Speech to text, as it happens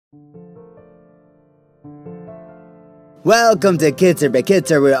Welcome to Kitzer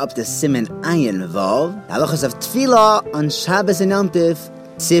Bekitzer. We're up to Siman Ayin Vav. Halachas of Tefillah on Shabbos and Yom Tov,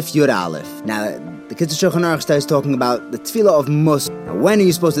 Sif Yud Aleph. Now, the Kitzer Shulchan Aruch starts talking about the Tefillah of Musaf. Now, when are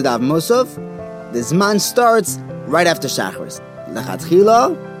you supposed to daven Musaf? The Zman starts right after Shacharis.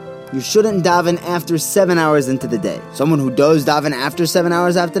 Lechatchila, you shouldn't daven after 7 hours into the day. Someone who does daven after 7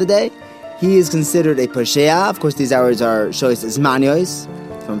 hours after the day, he is considered a Pesheah. Of course, these hours are Shois Zmaniyos,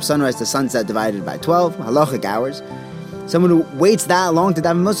 from sunrise to sunset divided by 12, halachic hours. Someone who waits that long to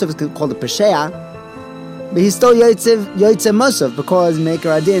daven Musaf is called a Pesheah, but he's still Yotzei Musaf because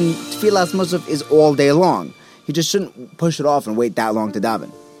Meikar Adin, Tfilas Musaf is all day long. He just shouldn't push it off and wait that long to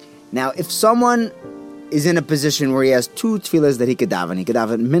daven. Now, if someone is in a position where he has two tefillas that he could daven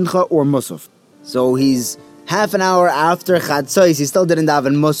Mincha or Musaf. So he's half an hour after Chatzos, he still didn't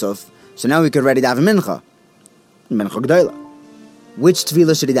daven Musaf, so now he could already daven Mincha G'dayla. Which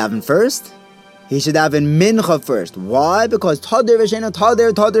tefillah should he daven first? He should daven Mincha first. Why? Because Tadir v'sheina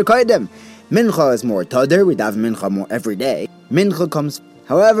Tadir kaidem. Mincha is more Tadir. We daven Mincha more every day. Mincha comes.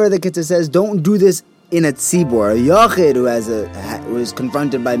 However, the Kitzur says, don't do this in a tzibur. A yachid who is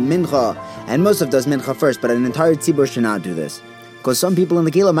confronted by Mincha and Musaf does Mincha first, but an entire tzibur should not do this, because some people in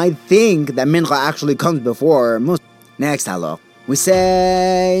the Kehillah might think that Mincha actually comes before Musaf. Next halach, we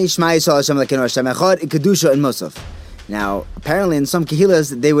say Shema Yisrael Hashem Elokeinu Hashem Echad Kedusha and Musaf. Now, apparently in some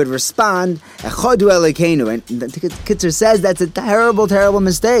Kehillas, they would respond, Echadu Elokeinu, and the Kitzur says that's a terrible, terrible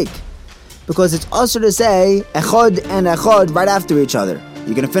mistake, because it's also to say Echad and Echad right after each other.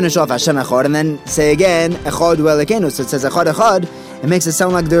 You're going to finish off Hashem Echad and then say again Echadu Elokeinu. So it says Echad Echad, it makes it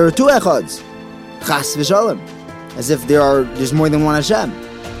sound like there are two Echads. Chas v'shalom. As if there's more than one Hashem.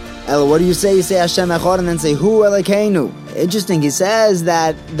 Ella, what do you say? You say Hashem Echad and then say Hu Elokeinu. Interesting, he says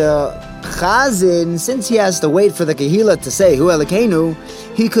that the Chazan, since he has to wait for the Kehillah to say Hu Elokeinu,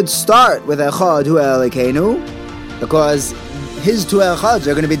 he could start with Echad Hu Elokeinu, because his two Echads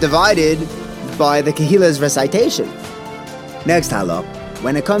are going to be divided by the Kehillah's recitation. Next halach,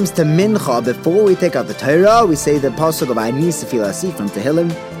 when it comes to Mincha, before we take out the Torah, we say the pasuk of Ani Sefilasi from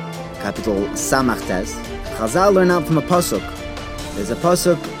Tehillim, capital Samach Tes. Chazal learn out from a pasuk. There's a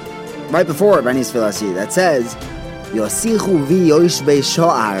pasuk right before Ani Sefilasi that says, Yosichu vi yoshbei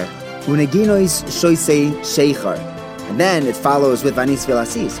sho'ar, uneginois shoisei sheichar. And then it follows with Ani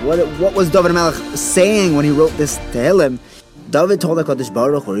Sefilasi. What was David HaMelech saying when he wrote this Tehillim? David told HaKadosh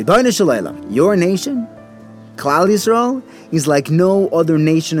Baruch Hu, Ribono Shel Olam, your nation, Klal Yisrael, is like no other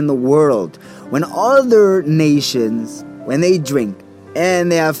nation in the world. When other nations, when they drink and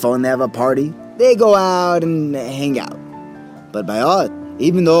they have fun, they have a party, they go out and hang out. But by us,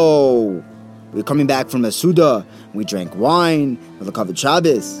 even though we're coming back from a Suda, we drank wine with a Kavod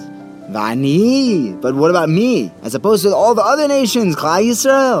Shabbos, Vani, but what about me? As opposed to all the other nations, Klal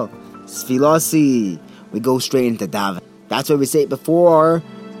Yisrael, Sfilasi, we go straight into daven. That's why we say it before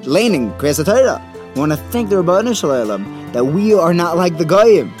laning, Kriyas HaTorah. We want to thank the Ribono Shel Olam that we are not like the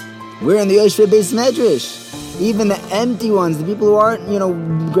Goyim. We're in the Yoshvei Beis Medrash. Even the empty ones, the people who aren't,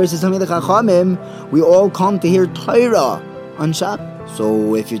 Gracious Talmidei Chachamim, we all come to hear Torah on Shabbat.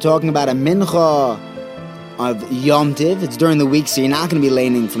 So if you're talking about a Mincha of Yom Tiv, it's during the week, so you're not going to be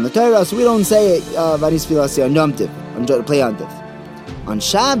laning from the Torah, so we don't say Ani Sefilasi on Yom Tiv, on Play Yom Tiv. On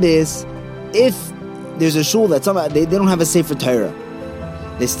Shabbos, if there's a shul that they don't have a Sefer Torah,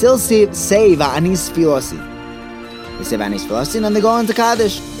 they still say Va'ani Sefilasi. They say Va'ani Sefilasi and then they go on to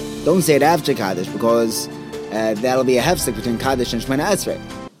Kaddish. Don't say it after Kaddish, because that'll be a hefsek between Kaddish and Shemona Esrei.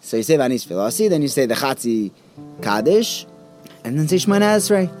 So you say Va'ani Sefilasi, then you say the Chatzi Kaddish, and then say Shemona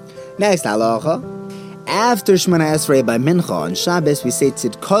Esrei. Next halacha, after Shemona Esrei by Mincha on Shabbos, we say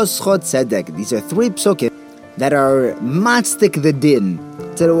Tzidkoscha Tzedek. These are three psukim that are matzdik the din.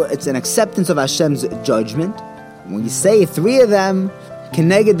 It's an acceptance of Hashem's judgment. When you say three of them,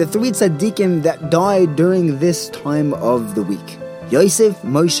 Keneged the three tzaddikim that died during this time of the week: Yosef,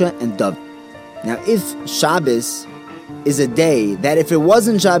 Moshe, and David. Now, if Shabbos is a day that if it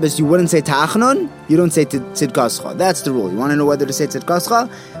wasn't Shabbos you wouldn't say Tachnun, you don't say Tzidkoscha. That's the rule. You want to know whether to say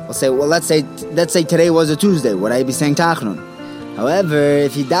Tzidkoscha? I'll say, well, let's say today was a Tuesday. Would I be saying Tachnun? However,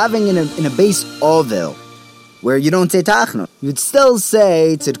 if you're davening in a base ovel where you don't say Tachnun, you'd still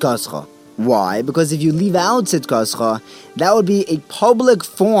say Tzidkoscha. Why? Because if you leave out Tzidkoscha, that would be a public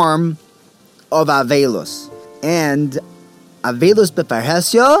form of Avelus. And Avelus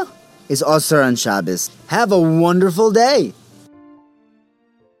Beparhesya is Asar on Shabbos. Have a wonderful day.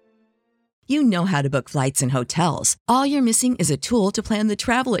 You know how to book flights and hotels. All you're missing is a tool to plan the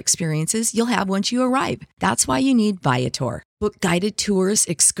travel experiences you'll have once you arrive. That's why you need Viator. Book guided tours,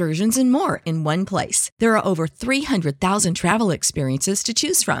 excursions, and more in one place. There are over 300,000 travel experiences to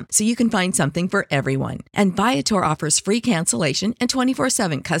choose from, so you can find something for everyone. And Viator offers free cancellation and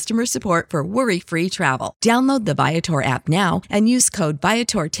 24/7 customer support for worry-free travel. Download the Viator app now and use code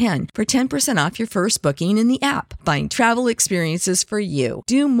Viator10 for 10% off your first booking in the app. Find travel experiences for you.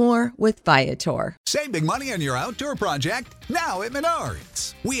 Do more with Viator. Save big money on your outdoor project now at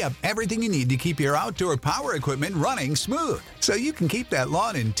Menards. We have everything you need to keep your outdoor power equipment running smooth, so you can keep that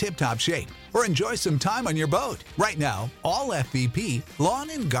lawn in tip-top shape or enjoy some time on your boat. Right now, all FVP, lawn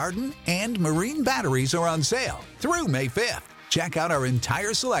and garden, and marine batteries are on sale through May 5th. Check out our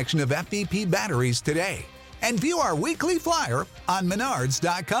entire selection of FVP batteries today and view our weekly flyer on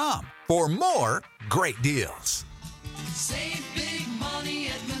Menards.com for more great deals. Save